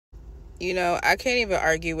You know, I can't even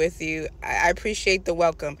argue with you. I appreciate the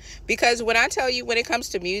welcome. Because when I tell you, when it comes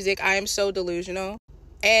to music, I am so delusional.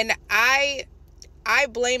 And I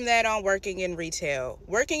blame that on working in retail.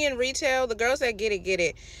 Working in retail, the girls that get it, get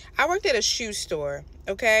it. I worked at a shoe store,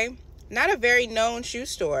 okay? Not a very known shoe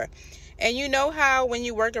store. And you know how when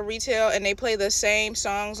you work in retail and they play the same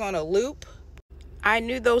songs on a loop? I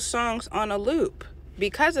knew those songs on a loop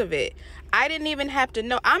because of it. I didn't even have to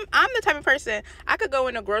know. I'm the type of person, I could go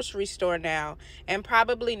in a grocery store now and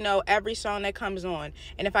probably know every song that comes on.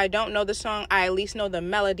 And if I don't know the song, I at least know the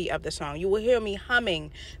melody of the song. You will hear me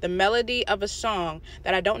humming the melody of a song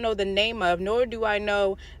that I don't know the name of, nor do I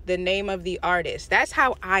know the name of the artist. That's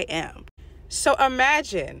how I am. So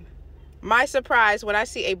imagine my surprise when I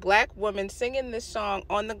see a black woman singing this song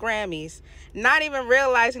on the Grammys, not even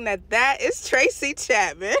realizing that that is Tracy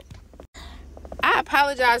Chapman. I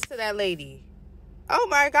apologize to that lady. Oh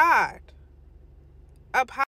my God.